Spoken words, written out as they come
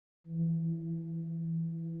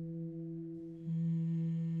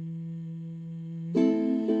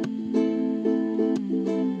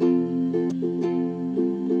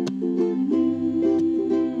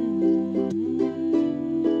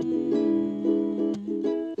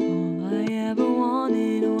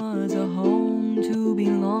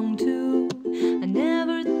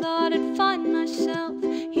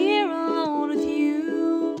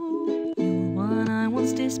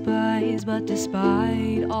but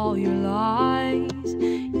despite all your lies,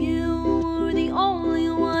 you were the only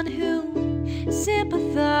one who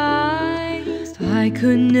sympathized. I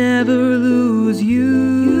could never lose you.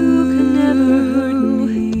 You could never hurt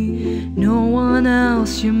me. No one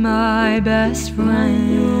else, you're my best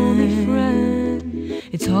friend. Your only friend.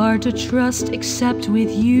 It's hard to trust except with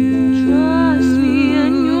you. Trust me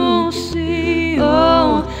and you'll see.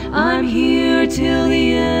 Oh, I'm here till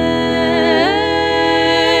the end.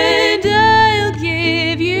 I'll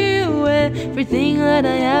give you everything that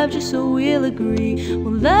I have just so we'll agree.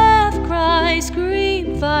 We'll laugh, cry,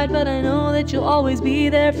 scream, fight, but I know that you'll always be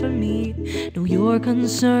there for me. No, you're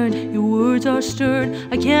concerned, your words are stern.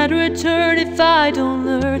 I can't return if I don't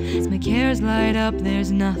learn. As my cares light up,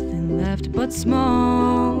 there's nothing left but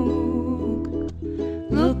smoke.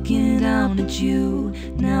 Looking down at you,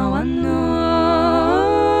 now I know.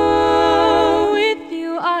 With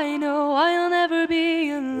you I know I'll never be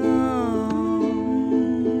alone.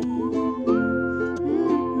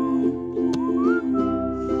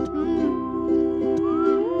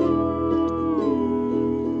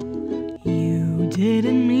 You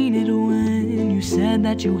didn't mean it when you said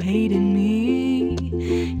that you hated me.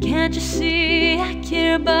 Can't you see I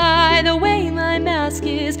care by the way my mask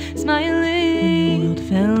is smiling? When the world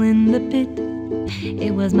fell in the pit,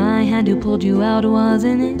 it was my hand who pulled you out,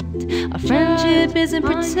 wasn't it? Our friendship isn't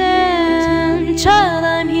pretend. Child,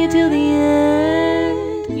 I'm here till the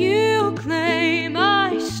end. You claim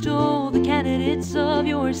I stole the candidates of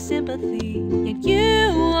your sympathy, yet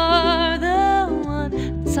you are the one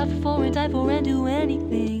that suffer for and die for and do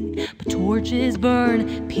anything. But torches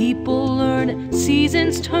burn, people learn,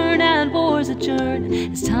 seasons turn and wars adjourn.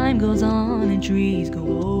 As time goes on and trees go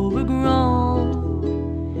overgrown.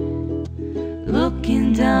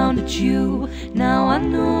 Looking down at you, now I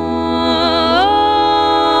know.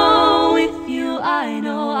 With you I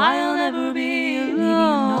know I'll never be alone. Maybe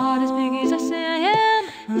I'm not as big as I say I am.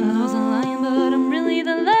 I was a lion but I'm really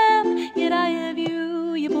the lamb. Yet I have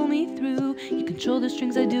you, you pull me through. You control the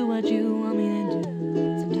strings, I do what you want me to do.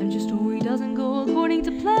 Sometimes your story doesn't go according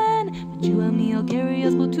to plan, but you and me, I'll carry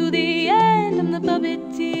us both to the end. I'm the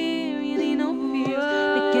puppeteer, you need no fear.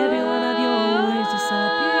 Make every one of your words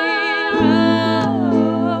disappear.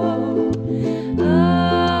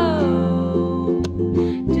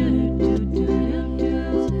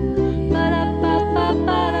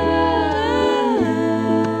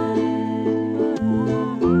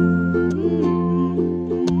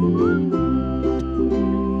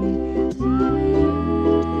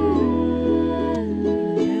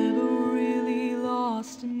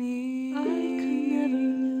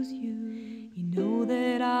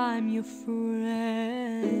 I'm your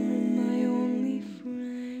friend, my only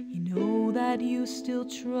friend. You know that you still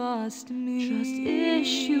trust me. Trust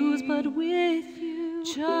issues, but with you,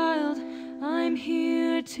 child, I'm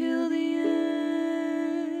here till the end.